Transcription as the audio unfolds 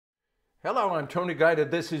Hello, I'm Tony Guida.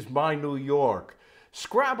 This is my New York.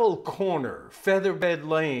 Scrabble Corner, Featherbed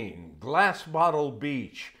Lane, Glass Bottle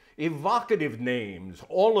Beach, evocative names,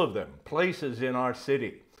 all of them places in our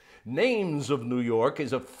city. Names of New York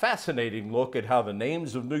is a fascinating look at how the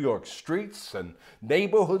names of New York streets and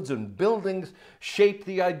neighborhoods and buildings shape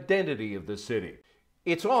the identity of the city.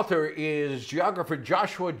 Its author is geographer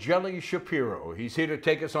Joshua Jelly-Schapiro. He's here to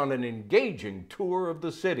take us on an engaging tour of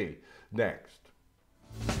the city. Next.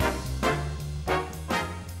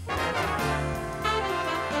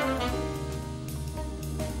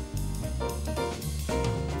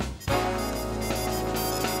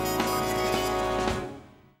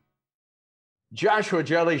 Joshua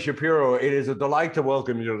Jelly-Schapiro, it is a delight to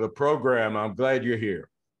welcome you to the program. I'm glad you're here.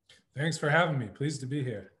 Thanks for having me. Pleased to be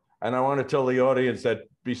here. And I want to tell the audience that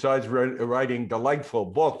besides writing delightful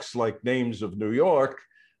books like Names of New York,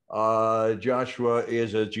 Joshua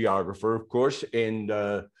is a geographer, of course, and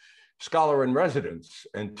scholar in residence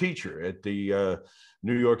and teacher at the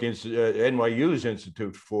NYU's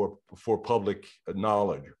Institute for Public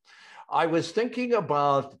Knowledge. I was thinking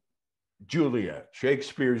about Juliet,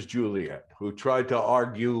 Shakespeare's Juliet, who tried to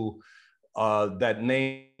argue that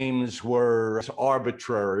names were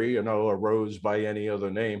arbitrary, arose by any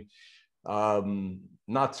other name.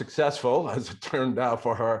 Not successful, as it turned out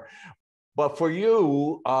for her. But for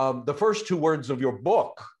you, the first two words of your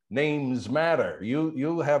book, Names Matter,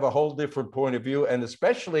 you have a whole different point of view, and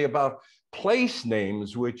especially about place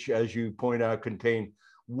names, which, as you point out, contain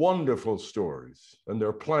wonderful stories. And there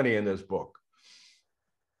are plenty in this book.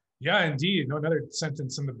 Yeah, indeed. Another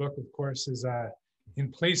sentence in the book, of course, is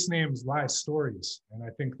in place names lie stories. And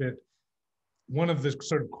I think that one of the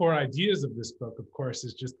sort of core ideas of this book, of course,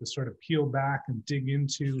 is just to sort of peel back and dig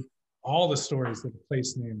into all the stories that a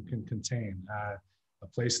place name can contain. A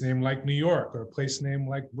place name like New York, or a place name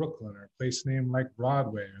like Brooklyn, or a place name like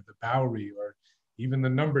Broadway, or the Bowery, or even the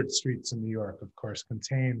numbered streets in New York, of course,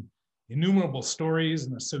 contain innumerable stories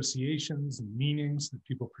and associations and meanings that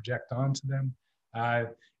people project onto them.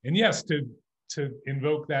 And yes, to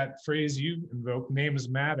invoke that phrase you invoke, names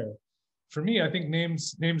matter. For me, I think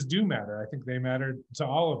names do matter. I think they matter to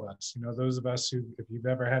all of us. Those of us who, if you've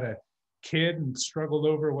ever had a kid and struggled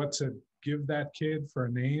over what to give that kid for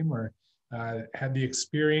a name, or had the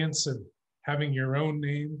experience of having your own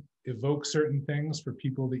name evoke certain things for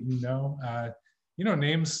people that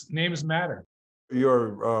names matter.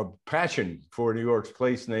 Your passion for New York's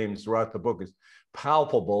place names throughout the book is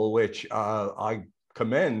palpable, which I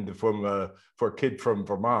commend for a kid from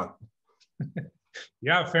Vermont.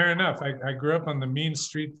 Yeah, fair enough. I grew up on the mean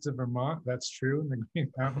streets of Vermont. That's true, in the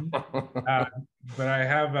Green Mountain. But I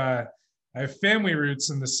have family roots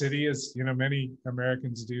in the city, as many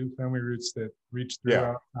Americans do. Family roots that reach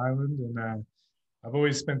throughout the island, and I've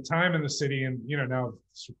always spent time in the city, and now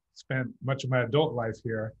spent much of my adult life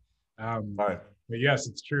here. But yes,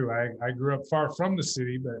 it's true. I grew up far from the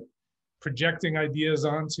city, but projecting ideas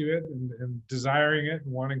onto it and desiring it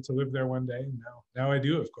and wanting to live there one day. And now I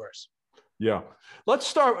do, of course. Yeah. Let's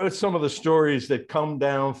start with some of the stories that come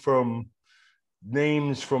down from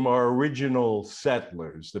names from our original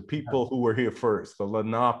settlers, the people who were here first, the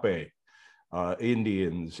Lenape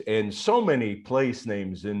Indians, and so many place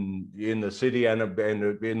names in the city and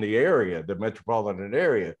in the area, the metropolitan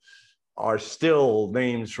area, are still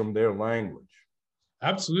names from their language.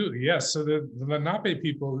 Absolutely, yes. So the Lenape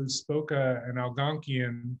people, who spoke an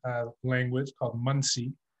Algonquian language called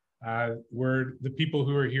Munsee, were the people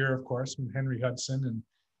who were here, of course, when Henry Hudson and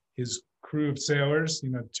his crew of sailors,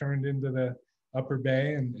 turned into the Upper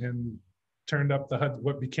Bay and turned up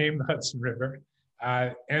what became the Hudson River.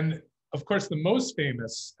 And of course, the most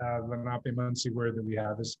famous Lenape Munsee word that we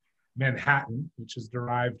have is Manhattan, which is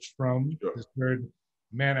derived from this word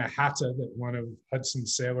Mannahatta that one of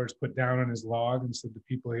Hudson's sailors put down on his log, and said the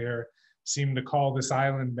people here seem to call this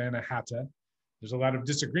island Mannahatta. There's a lot of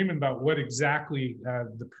disagreement about what exactly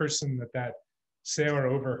the person that sailor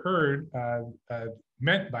overheard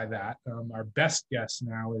meant by that. Our best guess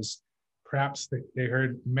now is perhaps they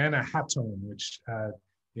heard Mannahatton, which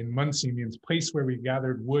in Munsee means place where we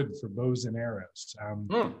gathered wood for bows and arrows.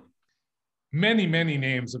 Many, many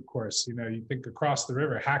names, of course. You think across the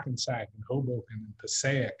river, Hackensack and Hoboken and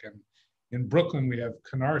Passaic, and in Brooklyn we have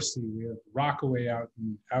Canarsie, we have Rockaway out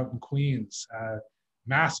in Queens,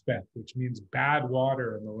 Maspeth, which means bad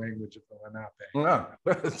water in the language of the Lenape. Yeah,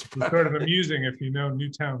 it's sort of amusing if you know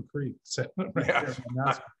Newtown Creek. So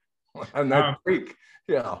Creek,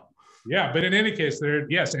 yeah. Yeah, but in any case,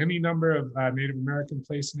 any number of Native American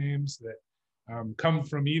place names that come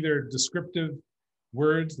from either descriptive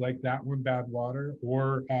words like that one, bad water,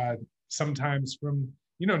 or sometimes from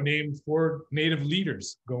named for native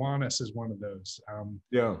leaders. Gowanus is one of those.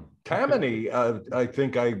 Yeah, Tammany, I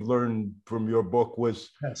think I learned from your book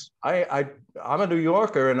was, yes. I'm a New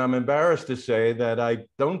Yorker, and I'm embarrassed to say that I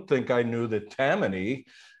don't think I knew that Tammany,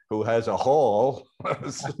 who has a hall,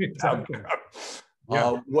 Exactly.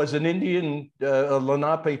 Yeah. Was an Indian a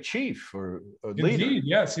Lenape chief or a leader. Indeed,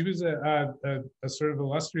 yes. He was a sort of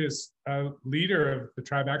illustrious leader of the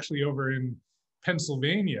tribe, actually over in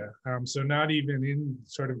Pennsylvania. So not even in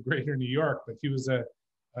sort of greater New York, but he was a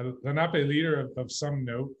Lenape leader of some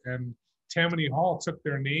note. And Tammany Hall took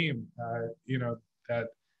their name, that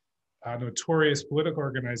notorious political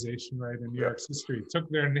organization, right, in New York's history, took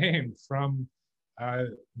their name from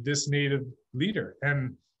this native leader.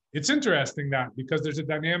 And it's interesting that, because there's a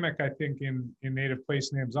dynamic, I think, in native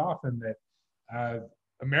place names often, that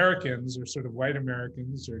Americans, or sort of white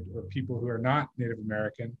Americans, or people who are not Native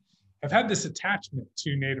American, have had this attachment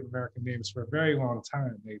to Native American names for a very long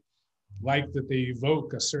time. They like that they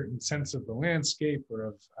evoke a certain sense of the landscape,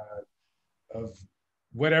 or of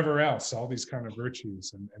whatever else, all these kind of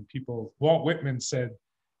virtues. And people, Walt Whitman said,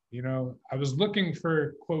 I was looking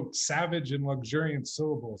for, quote, savage and luxuriant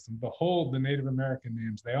syllables, and behold, the Native American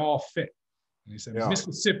names, they all fit. And he said,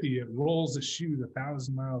 Mississippi, it rolls a chute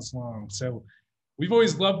 1,000 miles long. So we've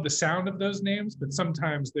always loved the sound of those names, but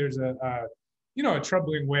sometimes there's a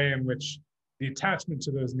troubling way in which the attachment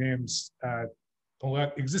to those names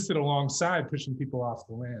existed alongside pushing people off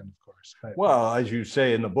the land, of course. But, well, as you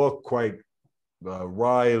say in the book, quite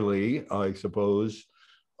wryly, I suppose,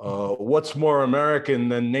 what's more American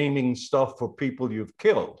than naming stuff for people you've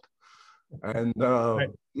killed? And right.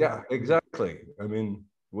 yeah, exactly. I mean,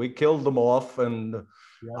 we killed them off. And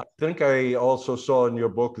I think I also saw in your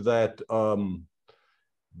book that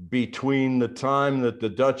between the time that the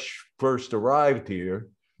Dutch first arrived here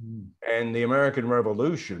and the American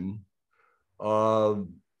Revolution,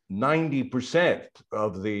 90%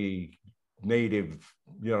 of the native,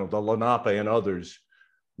 the Lenape and others,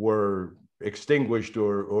 were extinguished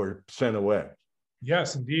or sent away.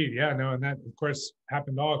 Yes, indeed. Yeah, no, and that, of course,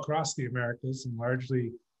 happened all across the Americas, and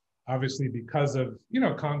largely, obviously, because of,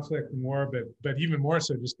 conflict and war, but even more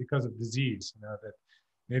so just because of disease, that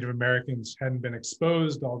Native Americans hadn't been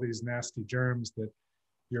exposed to all these nasty germs that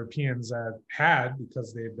Europeans had,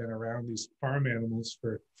 because they had been around these farm animals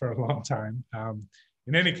for a long time.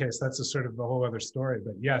 In any case, that's a sort of a whole other story.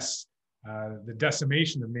 But yes, the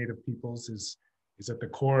decimation of Native peoples is at the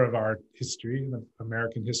core of our history, of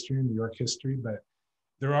American history and New York history. But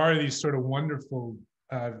there are these sort of wonderful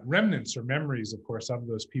remnants or memories, of course, of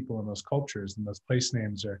those people and those cultures, and those place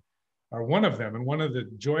names are one of them. And one of the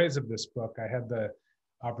joys of this book, I had the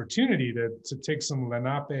opportunity to take some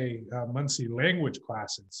Lenape Munsee language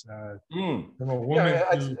classes from a woman.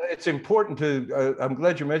 It's important to, I'm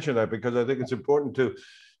glad you mentioned that, because I think it's important to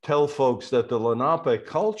tell folks that the Lenape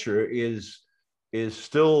culture is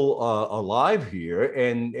still alive here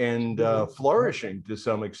and flourishing to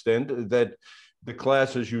some extent. That the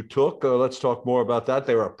classes you took, let's talk more about that.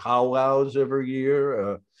 There are powwows every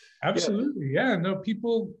year. Absolutely, yeah. No,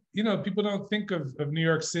 people don't think of New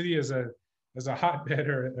York City as a hotbed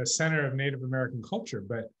or a center of Native American culture,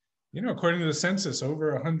 but according to the census,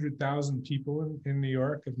 over 100,000 people in New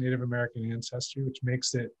York of Native American ancestry, which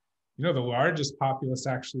makes it, the largest populace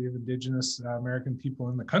actually of indigenous American people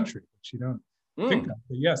in the country, which you don't think of.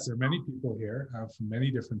 But yes, there are many people here from many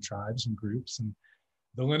different tribes and groups. And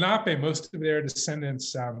the Lenape, most of their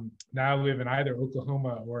descendants now live in either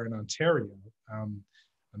Oklahoma or in Ontario on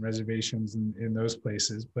reservations in those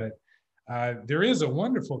places. But there is a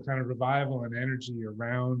wonderful kind of revival and energy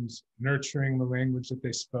around nurturing the language that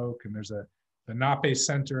they spoke. And there's a Lenape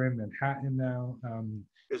Center in Manhattan now.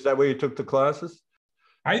 Is that where you took the classes?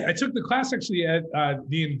 I took the class actually at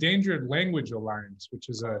the Endangered Language Alliance, which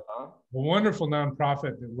is a wonderful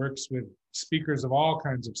nonprofit that works with speakers of all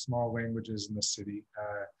kinds of small languages in the city.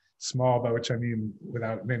 Small, by which I mean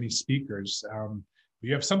without many speakers.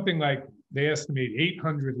 You have something like, they estimate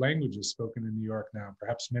 800 languages spoken in New York now,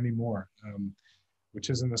 perhaps many more,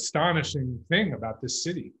 which is an astonishing thing about this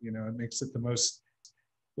city. It makes it the most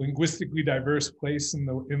linguistically diverse place in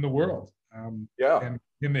the world. And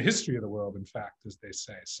in the history of the world, in fact, as they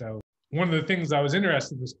say. So one of the things I was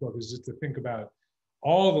interested in this book is just to think about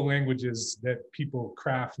all the languages that people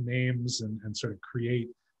craft names and sort of create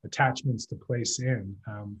attachments to place in.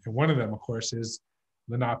 And one of them, of course, is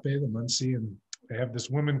Lenape, the Munsee. And they have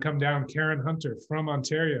this woman come down, Karen Hunter, from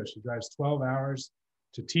Ontario. She drives 12 hours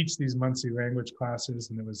to teach these Munsee language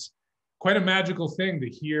classes. And it was quite a magical thing to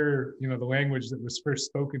hear, the language that was first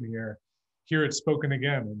spoken here hear it spoken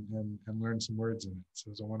again and learn some words in it. So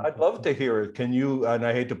it was a wonderful. I'd love to hear it. Can you, and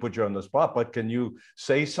I hate to put you on the spot, but can you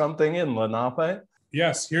say something in Lenape?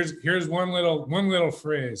 Yes, here's one little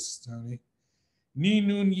phrase, Tony. Ni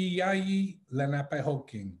nun yi Lenape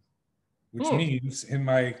hoking, which means, in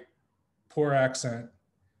my poor accent,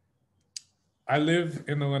 I live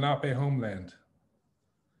in the Lenape homeland.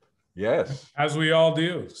 Yes. As we all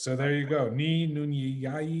do. So there you go. Ni nun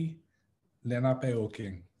yi Lenape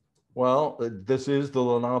hoking. Well, this is the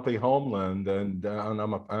Lenape homeland, and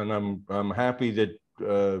I'm happy that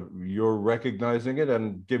you're recognizing it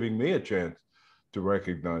and giving me a chance to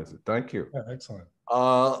recognize it. Thank you. Yeah, excellent.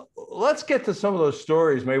 Let's get to some of those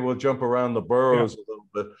stories. Maybe we'll jump around the boroughs a little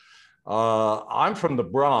bit. I'm from the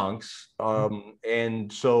Bronx,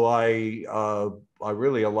 and so I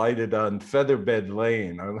really alighted on Featherbed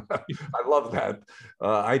Lane. I love that.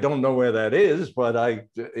 I don't know where that is, but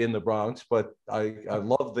in the Bronx, but I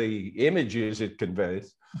love the images it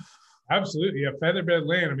conveys. Absolutely, yeah. Featherbed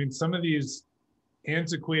Lane. I mean, some of these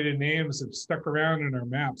antiquated names have stuck around in our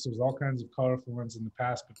maps. There's all kinds of colorful ones in the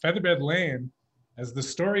past, but Featherbed Lane, as the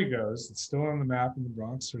story goes, it's still on the map in the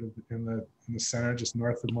Bronx, sort of in the center, just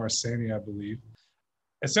north of Morrisania, I believe.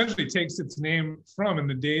 Essentially takes its name from, in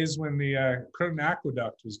the days when the Croton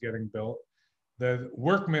Aqueduct was getting built, the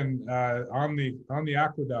workmen on the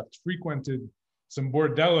aqueduct frequented some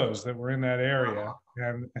bordellos that were in that area,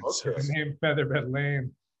 and so the name Featherbed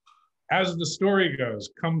Lane, as the story goes,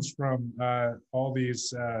 comes from all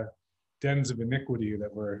these dens of iniquity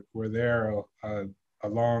that were there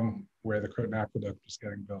along where the Croton Aqueduct was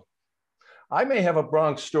getting built. I may have a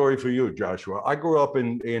Bronx story for you, Joshua. I grew up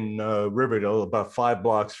in Riverdale, about 5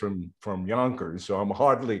 blocks from Yonkers,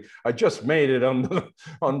 so I just made it under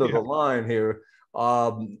the line here.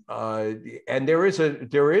 And there is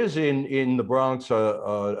in the Bronx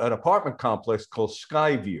an apartment complex called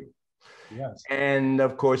Skyview. Yes. And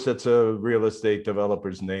of course, that's a real estate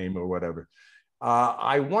developer's name or whatever.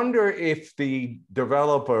 I wonder if the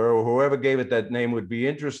developer or whoever gave it that name would be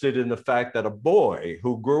interested in the fact that a boy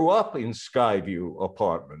who grew up in Skyview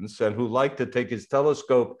apartments and who liked to take his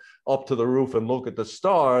telescope up to the roof and look at the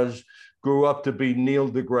stars grew up to be Neil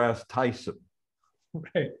deGrasse Tyson.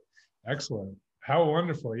 Right. Excellent. How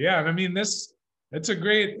wonderful. Yeah. And I mean, it's a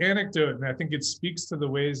great anecdote. And I think it speaks to the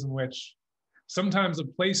ways in which sometimes a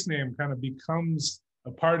place name kind of becomes a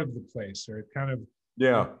part of the place, or it kind of,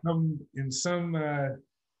 in some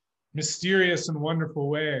mysterious and wonderful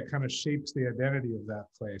way, it kind of shapes the identity of that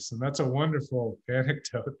place. And that's a wonderful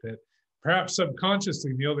anecdote that perhaps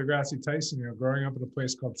subconsciously Neil deGrasse Tyson, growing up in a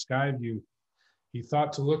place called Skyview, he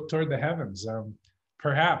thought to look toward the heavens.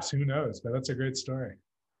 Perhaps, who knows? But that's a great story.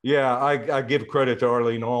 Yeah, I give credit to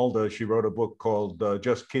Arlene Alda. She wrote a book called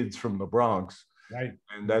Just Kids from the Bronx. Right.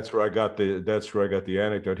 And that's where I got the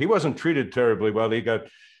anecdote. He wasn't treated terribly well. He got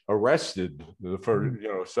arrested for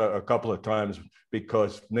a couple of times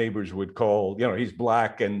because neighbors would call, he's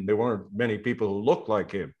black and there weren't many people who looked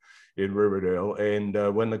like him in Riverdale. And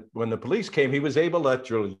when the police came, he was able to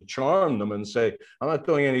actually charm them and say, I'm not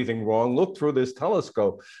doing anything wrong, look through this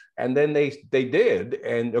telescope. And then they did,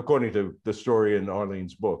 and according to the story in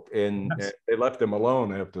Arlene's book, and they left him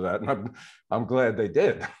alone after that. And I'm glad they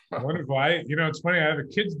did. Wonderful. It's funny, I have a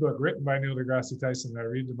kid's book written by Neil deGrasse Tyson that I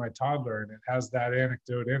read to my toddler, and it has that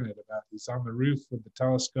anecdote in it about he's on the roof with the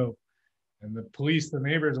telescope, and the police, the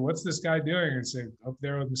neighbors, what's this guy doing? And say, up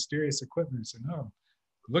there with mysterious equipment. He said, no,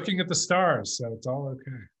 looking at the stars, so it's all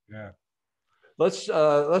okay. Yeah.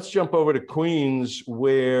 Let's jump over to Queens,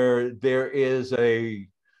 where there is a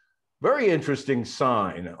very interesting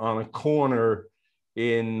sign on a corner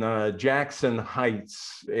in Jackson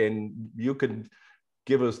Heights, and you could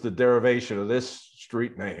give us the derivation of this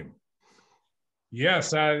street name. Yes,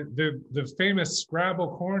 the famous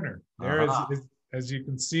Scrabble Corner. There is, as you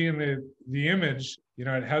can see in the image,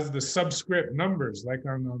 it has the subscript numbers like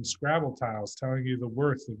on Scrabble tiles telling you the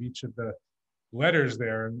worth of each of the letters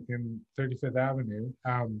there in 35th Avenue.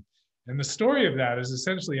 And the story of that is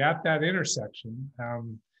essentially at that intersection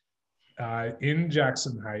in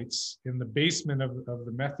Jackson Heights, in the basement of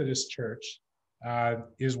the Methodist Church,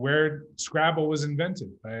 is where Scrabble was invented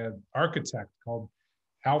by an architect called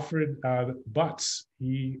Alfred Butts.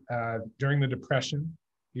 He, during the Depression,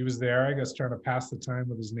 he was there, I guess, trying to pass the time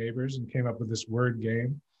with his neighbors and came up with this word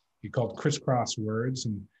game he called Crisscross Words,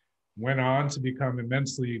 and went on to become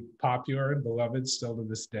immensely popular and beloved still to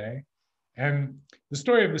this day. And the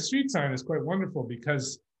story of the street sign is quite wonderful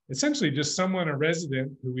because essentially just someone, a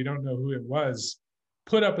resident who we don't know who it was,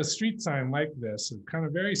 put up a street sign like this, a kind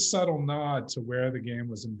of very subtle nod to where the game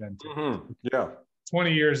was invented.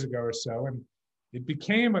 20 years ago or so. And it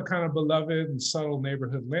became a kind of beloved and subtle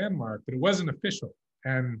neighborhood landmark, but it wasn't official.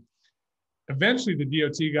 And eventually the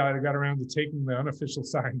DOT got around to taking the unofficial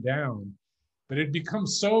sign down, but it become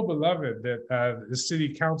so beloved that the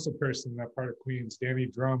city council person in that part of Queens, Danny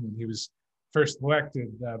Drum, when he was first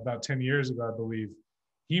elected about 10 years ago, I believe,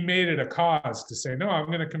 he made it a cause to say, no, I'm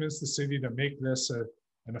going to convince the city to make this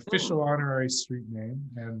an official honorary street name.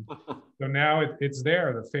 And so now it's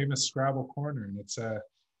there, the famous Scrabble Corner. And it's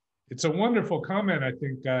a wonderful comment. I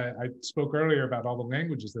think I spoke earlier about all the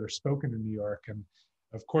languages that are spoken in New York. And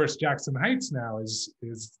of course, Jackson Heights now is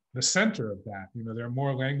the center of that. You know, there are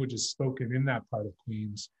more languages spoken in that part of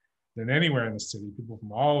Queens than anywhere in the city. People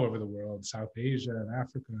from all over the world, South Asia and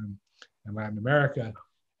Africa and Latin America.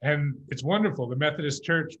 And it's wonderful. The Methodist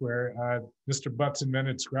Church, where Mr. Butts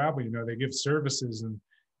invented Scrabble, you know, they give services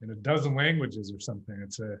in a dozen languages or something.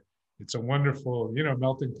 It's a wonderful, you know,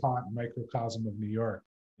 melting pot microcosm of New York.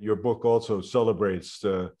 Your book also celebrates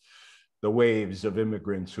the waves of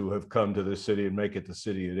immigrants who have come to the city and make it the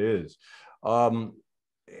city it is.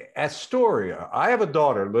 Astoria, I have a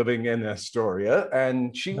daughter living in Astoria,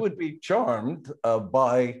 and she would be charmed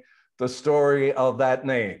by the story of that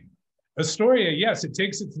name. Astoria, yes, it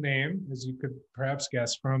takes its name, as you could perhaps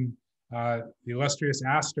guess, from the illustrious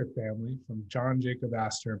Astor family, from John Jacob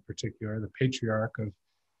Astor in particular, the patriarch of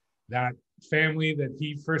that family, that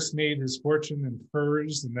he first made his fortune in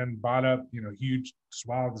furs and then bought up, you know, huge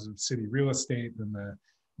swaths of city real estate and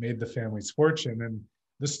made the family's fortune. And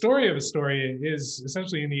the story of Astoria is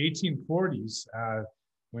essentially in the 1840s,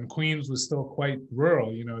 when Queens was still quite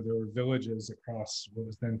rural. You know, there were villages across what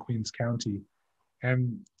was then Queens County.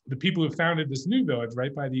 And the people who founded this new village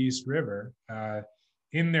right by the East River,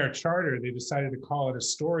 in their charter, they decided to call it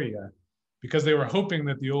Astoria because they were hoping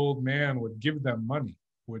that the old man would give them money,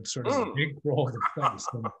 would sort of bankroll the place.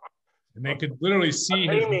 And they could literally see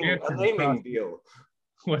a his naming deal.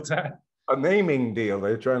 What's that? A naming deal.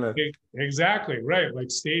 They're trying to... Exactly, right, like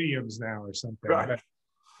stadiums now or something. Right. But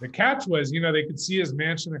the catch was, you know, they could see his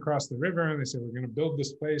mansion across the river and they said, we're going to build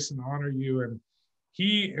this place and honor you. And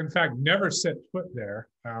he, in fact, never set foot there.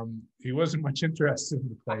 He wasn't much interested in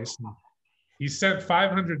the place. And he sent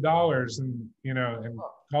 $500 and, you know, and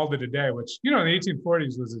called it a day, which, you know, in the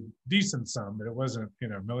 1840s was a decent sum, but it wasn't, you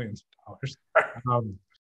know, millions of dollars.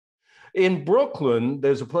 In Brooklyn,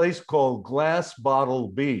 there's a place called Glass Bottle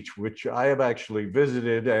Beach, which I have actually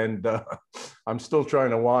visited, and I'm still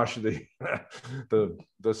trying to wash the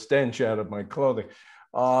stench out of my clothing.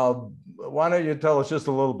 Why don't you tell us just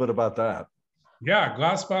a little bit about that? Yeah,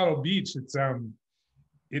 Glass Bottle Beach.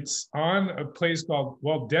 It's on a place called,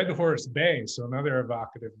 well, Dead Horse Bay, so another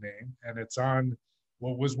evocative name, and it's on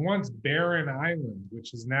what was once Barren Island,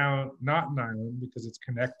 which is now not an island because it's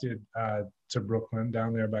connected to Brooklyn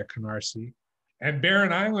down there by Canarsie. And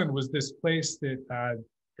Barren Island was this place that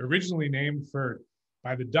originally named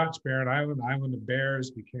by the Dutch, Barren Island, Island of Bears,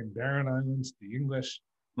 became Barren Islands, the English.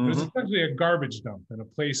 It was essentially a garbage dump and a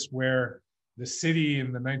place where the city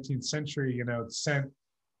in the 19th century, you know, sent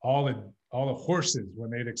all the horses when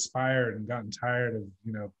they'd expired and gotten tired of,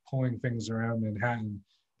 you know, pulling things around Manhattan.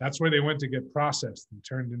 That's where they went to get processed and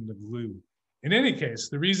turned into glue. In any case,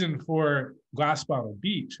 the reason for Glass Bottle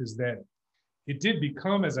Beach is that it did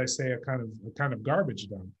become, as I say, a kind of garbage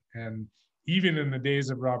dump. And even in the days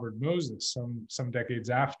of Robert Moses, some decades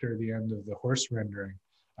after the end of the horse rendering,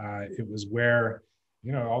 it was where,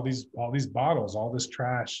 you know, all these bottles, all this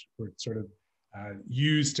trash were sort of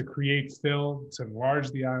used to create fill, to enlarge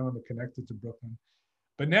the island, to connect it to Brooklyn.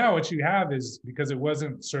 But now what you have is, because it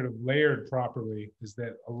wasn't sort of layered properly, is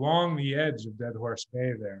that along the edge of Dead Horse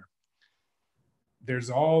Bay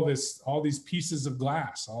there's all these pieces of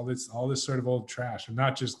glass, all this sort of old trash, and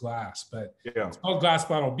not just glass, but it's called Glass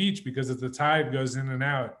Bottle Beach because as the tide goes in and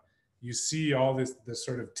out, you see all this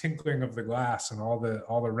sort of tinkling of the glass and all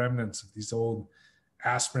the remnants of these old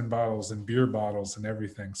aspirin bottles and beer bottles and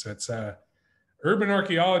everything. So it's urban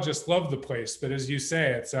archaeologists love the place, but as you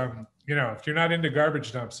say, it's you know, if you're not into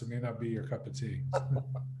garbage dumps, it may not be your cup of tea.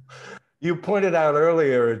 You pointed out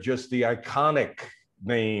earlier just the iconic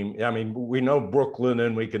name. I mean, we know Brooklyn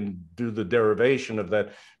and we can do the derivation of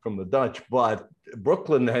that from the Dutch, but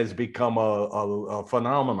Brooklyn has become a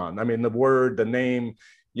phenomenon. I mean, the name,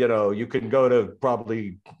 you know, you can go to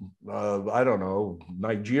probably, I don't know,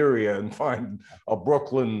 Nigeria and find a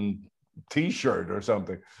Brooklyn t-shirt or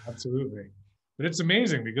something. Absolutely. But it's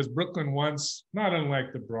amazing because Brooklyn once, not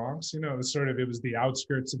unlike the Bronx, you know, it was the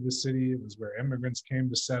outskirts of the city. It was where immigrants came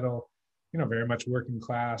to settle, you know, very much working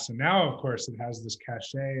class. And now, of course, it has this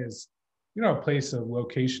cachet as, you know, a place of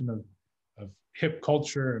location of hip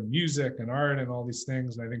culture and music and art and all these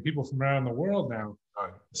things. And I think people from around the world now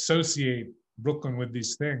associate Brooklyn with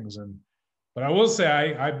these things. But I will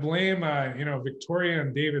say I blame Victoria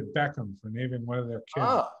and David Beckham for naming one of their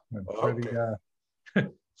kids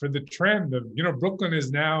for the trend of Brooklyn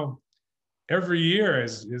is now every year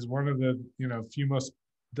is one of the few most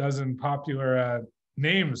dozen popular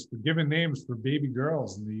given names for baby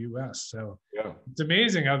girls in the U.S. So yeah, it's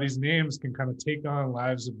amazing how these names can kind of take on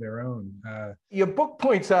lives of their own. Your book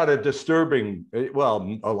points out a lot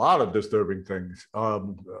of disturbing things,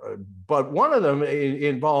 but one of them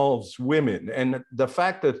involves women and the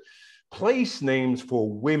fact that place names for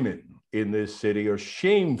women in this city are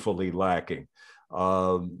shamefully lacking.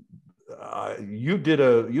 You did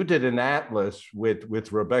an atlas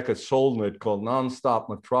with Rebecca Solnit called Nonstop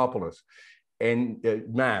Metropolis. And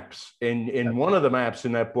maps. And one of the maps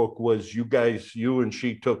in that book was you and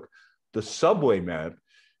she took the subway map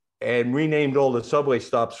and renamed all the subway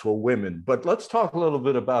stops for women. But let's talk a little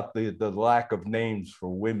bit about the lack of names for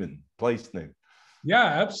women, place names. Yeah,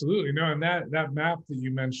 absolutely. No, and that map that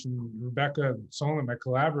you mentioned, Rebecca Solnit, my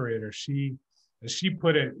collaborator, as she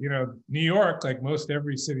put it, New York, like most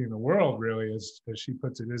every city in the world, really, as she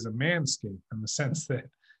puts it, is a manscape in the sense that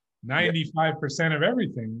 95% of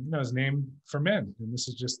everything, is named for men. And this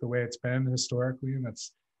is just the way it's been historically, and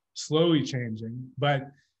that's slowly changing.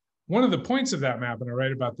 But one of the points of that map, and I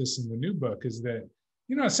write about this in the new book, is that,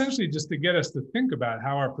 essentially just to get us to think about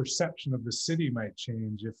how our perception of the city might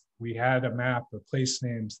change if we had a map of place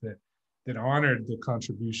names that honored the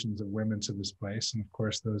contributions of women to this place. And of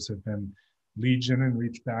course, those have been legion and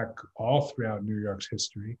reach back all throughout New York's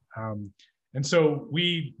history. And so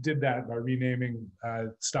we did that by renaming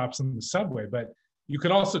stops on the subway. But you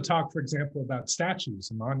could also talk, for example, about statues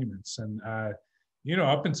and monuments. And,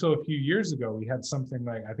 up until a few years ago, we had something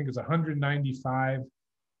like, I think it was 195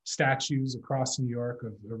 statues across New York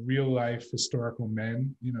of real life historical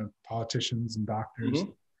men, politicians and doctors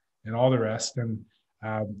and all the rest. And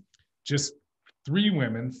just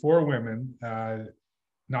 4 women,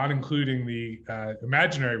 not including the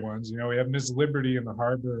imaginary ones. We have Ms. Liberty in the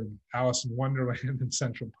harbor and Alice in Wonderland in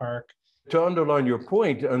Central Park. To underline your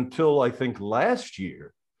point, until I think last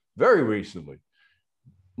year, very recently,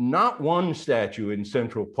 not one statue in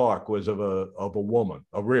Central Park was of a woman,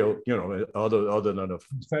 a real, other than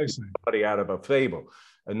somebody out of a fable.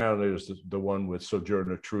 And now there's the one with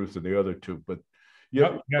Sojourner Truth and the other two, but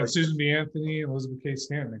Susan B. Anthony and Elizabeth K.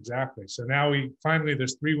 Stanton, exactly. So now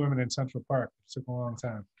there's 3 women in Central Park. It took a long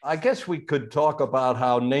time. I guess we could talk about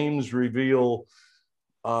how names reveal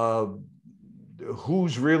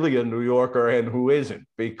who's really a New Yorker and who isn't,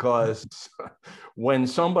 because when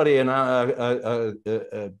somebody encounters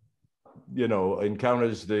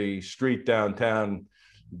the street downtown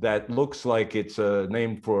that looks like it's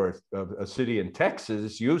named for a city in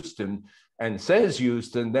Texas, Houston, and says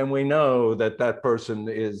Houston, then we know that person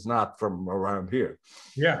is not from around here.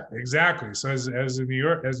 Yeah, exactly. So as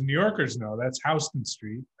New Yorkers know, that's Houston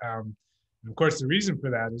Street. And of course, the reason for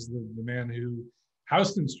that is the man who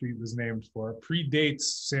Houston Street was named for predates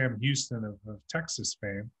Sam Houston of Texas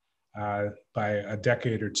fame by a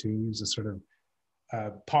decade or two. He was a sort of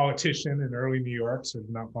politician in early New York, sort of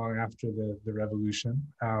not long after the revolution.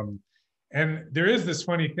 And there is this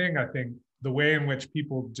funny thing, I think, the way in which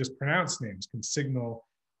people just pronounce names can signal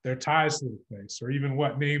their ties to the place, or even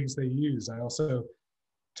what names they use. I also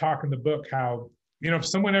talk in the book how, if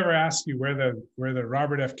someone ever asks you where the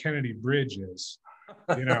Robert F. Kennedy Bridge is,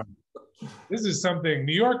 this is something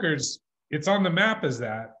New Yorkers, it's on the map as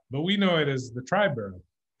that, but we know it as the Triborough.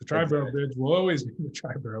 The Triborough Bridge will always be the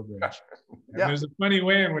Triborough Bridge. And there's a funny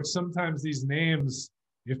way in which sometimes these names,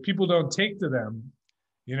 if people don't take to them,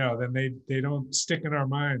 then they don't stick in our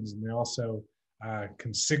minds, and they also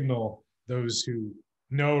can signal those who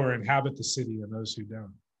know or inhabit the city and those who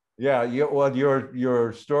don't. Yeah, well,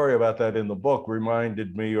 your story about that in the book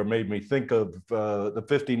reminded me, or made me think of the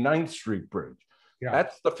 59th Street Bridge. Yeah.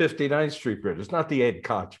 That's the 59th Street Bridge. It's not the Ed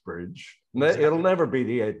Koch Bridge. Exactly. It'll never be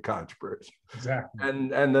the Ed Koch Bridge. Exactly.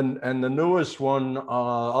 And the newest one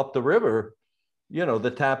up the river,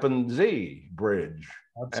 the Tappan Zee Bridge.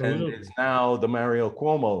 Absolutely. And it's now the Mario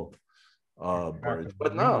Cuomo bridge.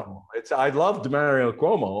 But no, I loved Mario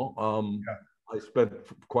Cuomo. I spent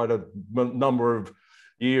quite a number of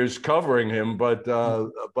years covering him, but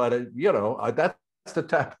that's the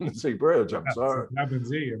Tappan Zee Bridge. I'm sorry. Tappan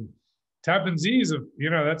Zee. And Tappan Zee is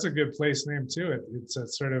that's a good place name too. It's a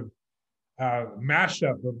sort of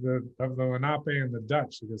mashup of the Lenape and the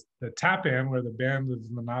Dutch, because the Tappan were the band of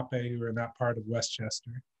Lenape who were in that part of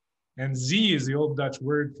Westchester. And Zee is the old Dutch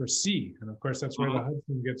word for sea. And of course, that's where the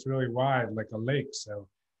Hudson gets really wide, like a lake. So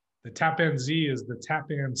the Tappan Zee is the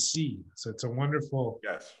Tappan Sea. So it's a wonderful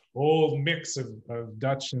old mix of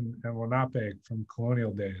Dutch and Lenape from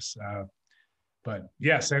colonial days. But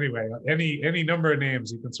yes, anyway, any number of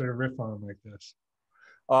names you can sort of riff on like this.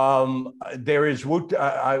 There is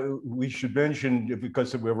we should mention,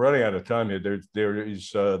 because we're running out of time here. There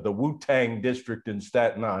is the Wu-Tang district in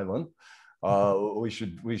Staten Island. We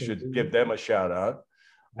should give them a shout out.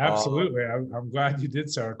 Absolutely, I'm glad you did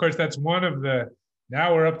so. Of course, that's one of the.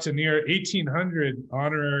 Now we're up to near 1,800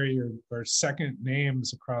 honorary or second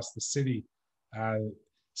names across the city.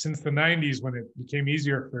 Since the 90s, when it became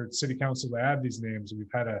easier for city council to add these names, we've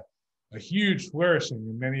had a huge flourishing,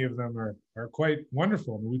 and many of them are quite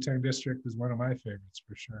wonderful. The Wu-Tang district is one of my favorites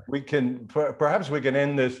for sure. Perhaps we can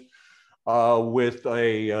end this with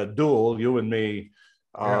a duel, you and me,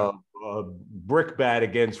 brickbat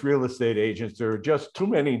against real estate agents. There are just too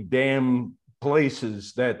many damn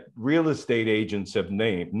places that real estate agents have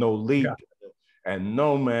named. Nolita and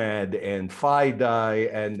Nomad and FIDI,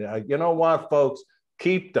 and you know what, folks?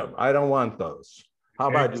 Keep them. I don't want those. How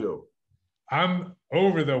about you? I'm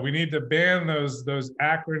over though. We need to ban those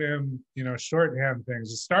acronym, shorthand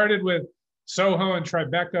things. It started with Soho and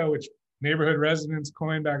Tribeca, which neighborhood residents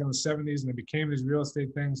coined back in the 70s, and they became these real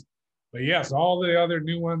estate things. But yes, all the other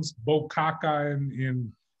new ones, Bokaka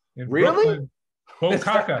in really? Brooklyn.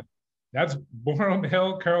 Bokaka. That's Borum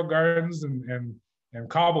Hill, Carroll Gardens, and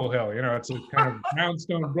Cobble Hill. It's a kind of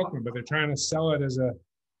brownstone Brooklyn, but they're trying to sell it as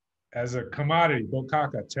a commodity.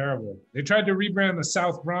 Bokaka, terrible. They tried to rebrand the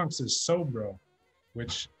South Bronx as Sobro,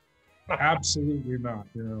 which absolutely not.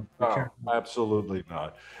 Absolutely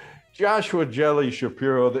not. Joshua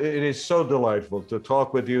Jelly-Schapiro, it is so delightful to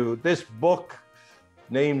talk with you. This book,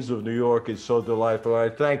 Names of New York, is so delightful. I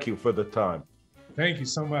thank you for the time. Thank you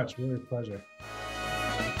so much. Really a pleasure.